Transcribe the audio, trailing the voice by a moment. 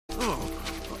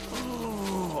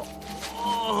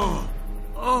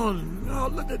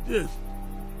at this.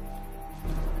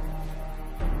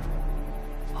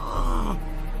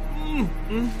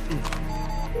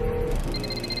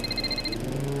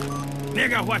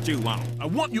 Nigga, what you want? I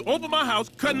want you over my house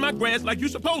cutting my grass like you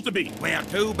supposed to be. Well,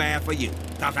 too bad for you,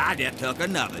 cause I just took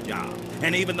another job.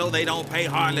 And even though they don't pay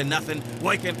hardly nothing,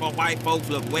 working for white folks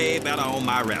look way better on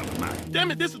my resume.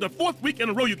 Damn it, this is the 4th week in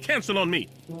a row you cancel on me.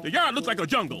 The yard looks like a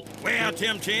jungle. Well,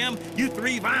 Tim, you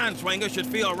 3 vine swingers should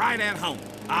feel right at home.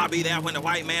 I'll be there when the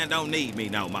white man don't need me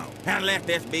no more. And let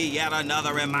this be yet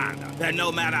another reminder that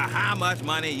no matter how much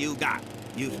money you got,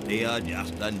 you still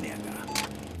just a nigger.